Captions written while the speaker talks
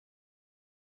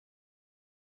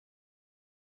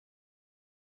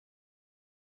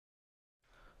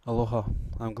Aloha,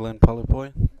 I'm Glenn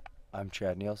Polypoy. I'm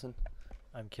Chad Nielsen.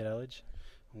 I'm Kid Elledge.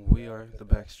 We are the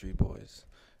Backstreet Boys.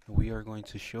 And we are going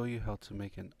to show you how to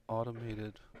make an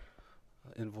automated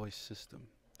invoice system.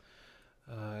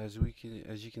 As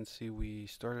you can see, we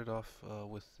started off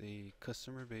with a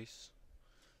customer base.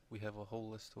 We have a whole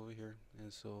list over here,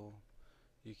 and so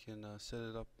you can set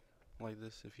it up like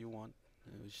this if you want.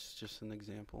 It's just an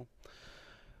example.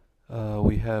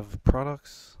 We have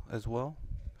products as well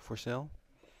for sale,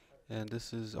 and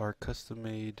this is our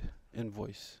custom-made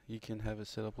invoice. You can have it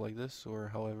set up like this or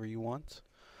however you want,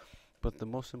 but the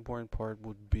most important part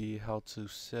would be how to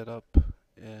set up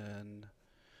an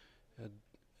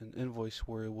an invoice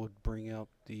where it would bring out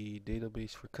the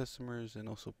database for customers and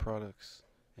also products,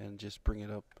 and just bring it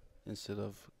up instead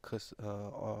of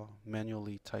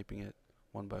manually typing it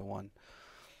one by one.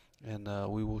 And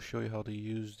we will show you how to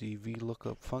use the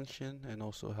Vlookup function and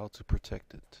also how to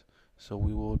protect it. So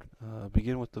we will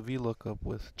begin with the Vlookup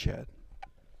with Chad.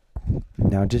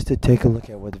 Now, just to take a look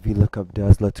at what the VLOOKUP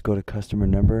does, let's go to customer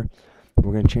number.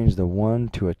 We're going to change the 1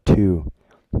 to a 2.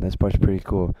 This part's pretty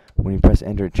cool. When you press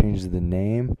enter, it changes the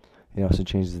name. It also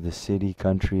changes the city,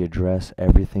 country, address,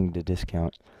 everything to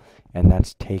discount. And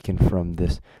that's taken from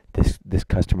this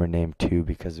customer name 2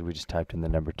 because we just typed in the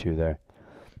number 2 there.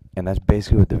 And that's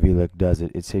basically what the VLOOKUP does.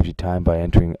 It saves you time by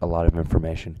entering a lot of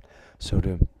information. So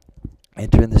to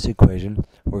enter in this equation,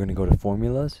 we're going to go to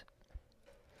formulas,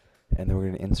 and then we're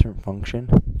going to insert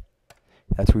function.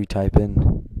 That's where you type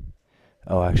in.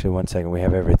 Oh, actually, one second. We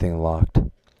have everything locked.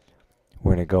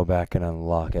 We're going to go back and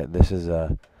unlock it. This is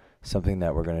something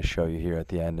that we're going to show you here at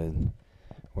the end, and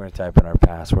we're going to type in our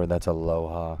password. That's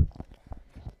Aloha.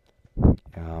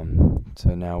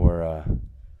 So now we're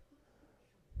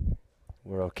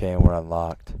okay and we're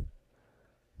unlocked.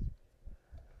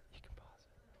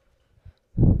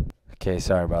 Okay,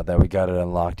 sorry about that. We got it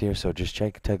unlocked here. So just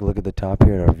take a look at the top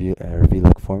here at our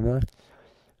VLOOKUP formula.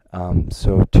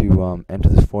 So to enter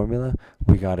this formula,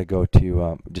 we got to go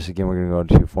to, just again, we're going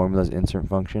to go to formulas, insert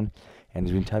function, and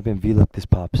as we type in VLOOKUP, this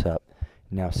pops up.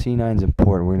 Now C9 is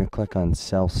important. We're going to click on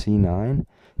cell C9.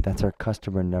 That's our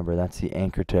customer number. That's the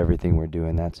anchor to everything we're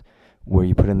doing. That's where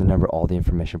you put in the number, all the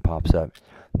information pops up.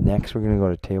 Next, we're going to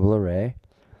go to table array,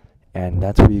 and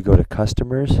that's where you go to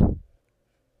customers.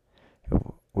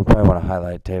 We probably want to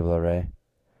highlight table array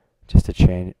just to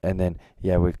change, and then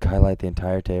yeah, we highlight the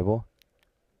entire table.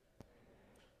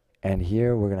 And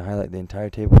here we're going to highlight the entire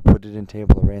table, put it in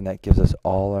table array, and that gives us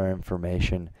all our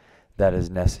information that is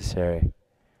necessary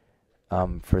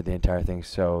for the entire thing.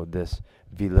 So this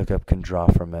VLOOKUP can draw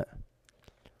from it.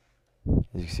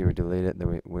 As you can see, we delete it,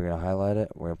 then we're going to highlight it,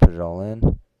 we're going to put it all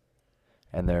in,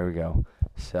 and there we go.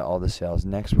 Set all the cells.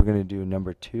 Next, we're going to do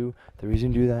number 2. The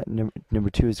reason to do that number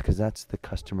 2 is because that's the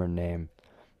customer name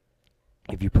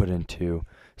if you put in 2.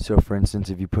 So for instance,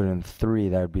 if you put in 3,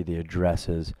 that would be the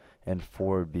addresses, and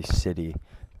 4 would be city.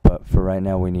 But for right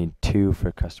now, we need 2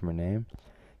 for customer name.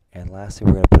 And lastly,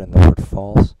 we're going to put in the word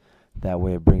false. That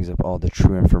way it brings up all the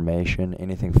true information.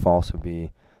 Anything false would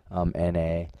be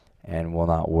NA and will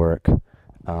not work.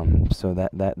 So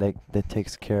that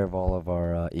takes care of all of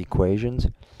our equations.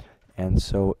 And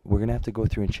so we're going to have to go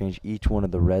through and change each one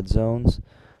of the red zones.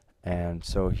 And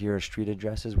so here are street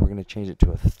addresses. We're going to change it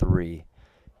to a 3.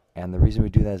 And the reason we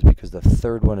do that is because the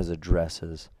third one is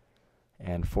addresses,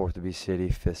 and 4th would be city,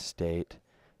 5th state.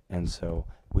 And so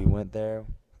we went there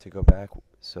to go back.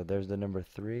 So there's the number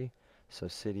 3. So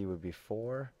city would be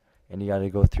 4. And you got to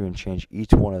go through and change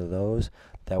each one of those.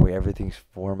 That way everything's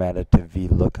formatted to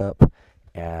VLOOKUP,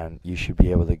 and you should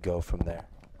be able to go from there.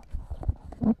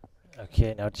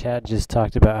 Okay, now Chad just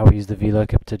talked about how we use the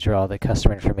VLOOKUP to draw the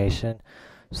customer information.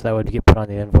 So that would get put on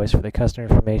the invoice for the customer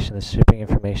information, the shipping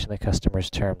information, the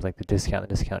customer's terms, like the discount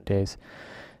days.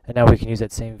 And now we can use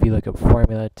that same VLOOKUP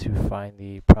formula to find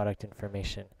the product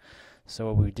information. So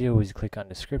what we do is click on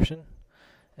description,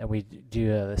 and we do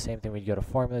the same thing. We'd go to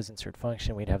formulas, insert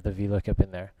function, we'd have the VLOOKUP in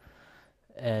there.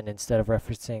 And instead of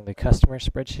referencing the customer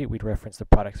spreadsheet, we'd reference the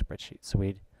product spreadsheet. So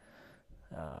we'd,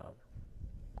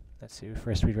 let's see,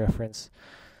 first we'd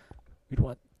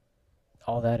want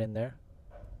all that in there,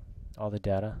 all the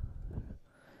data.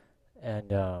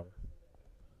 And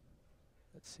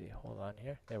let's see, hold on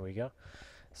here, there we go.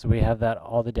 So we have that,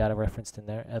 all the data referenced in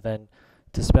there. And then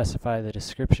to specify the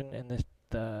description in the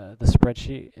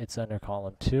spreadsheet, it's under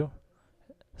column 2.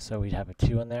 So we'd have a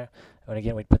 2 in there. And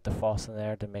again, we'd put the false in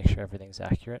there to make sure everything's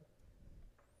accurate.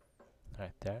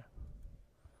 Right there.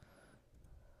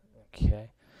 Okay.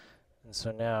 And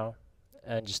so now,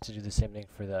 and just to do the same thing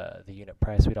for the unit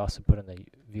price, we'd also put in the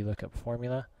VLOOKUP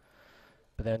formula.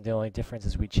 But then the only difference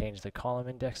is we changed the column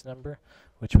index number,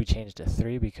 which we changed to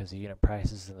 3 because the unit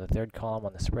price is in the third column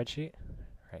on the spreadsheet,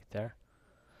 right there.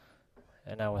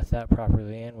 And now with that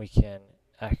properly in, we can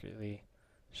accurately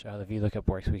show how the VLOOKUP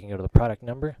works. We can go to the product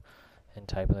number and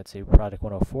type in, let's say, product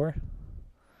 104,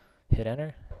 hit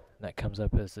enter, and that comes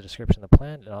up as the description of the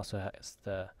plan, and also has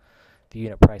the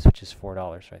unit price, which is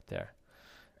 $4 right there.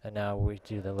 And now we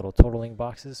do the little totaling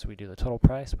boxes. We do the total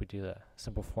price. We do the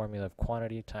simple formula of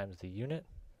quantity times the unit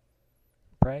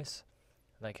price.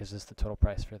 And that gives us the total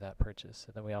price for that purchase.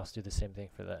 And then we also do the same thing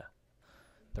for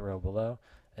the row below.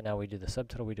 And now we do the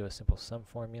subtotal. We do a simple sum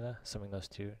formula, summing those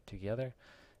two together.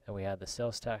 And we add the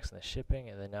sales tax and the shipping.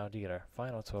 And then now to get our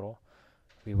final total,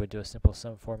 we would do a simple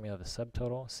sum formula of the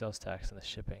subtotal, sales tax, and the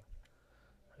shipping.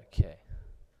 Okay.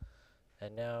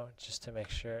 And now, just to make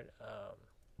sure,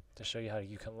 to show you how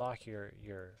you can lock your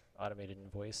automated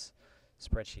invoice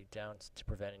spreadsheet down to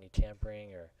prevent any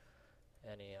tampering or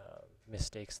any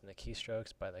mistakes in the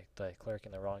keystrokes by the clerk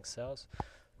in the wrong cells,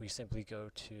 we simply go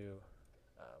to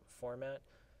Format.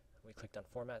 We clicked on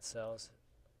Format Cells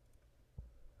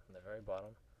on the very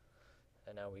bottom,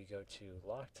 and now we go to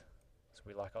Locked. So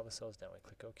we lock all the cells down. We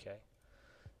click OK.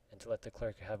 And to let the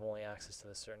clerk have only access to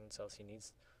the certain cells he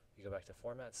needs, we go back to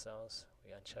Format Cells.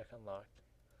 We uncheck Unlocked.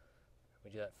 We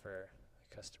do that for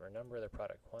the customer number, the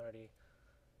product quantity,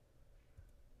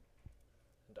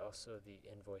 and also the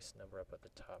invoice number up at the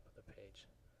top of the page.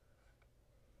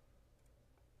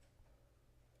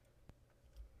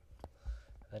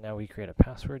 And now we create a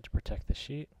password to protect the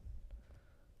sheet.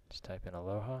 Just type in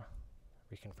Aloha,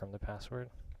 reconfirm the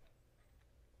password.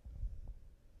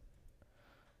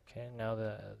 Okay, now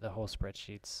the whole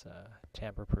spreadsheet's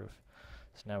tamper-proof.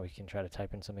 So now we can try to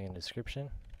type in something in the description.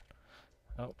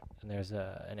 Oh, and there's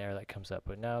an error that comes up.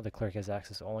 But now the clerk has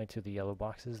access only to the yellow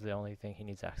boxes, the only thing he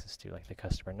needs access to, like the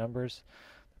customer numbers,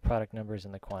 the product numbers,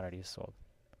 and the quantities sold.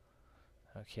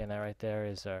 Okay, and that right there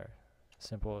is our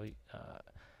simple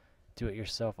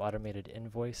do-it-yourself automated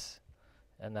invoice,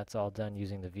 and that's all done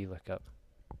using the VLOOKUP.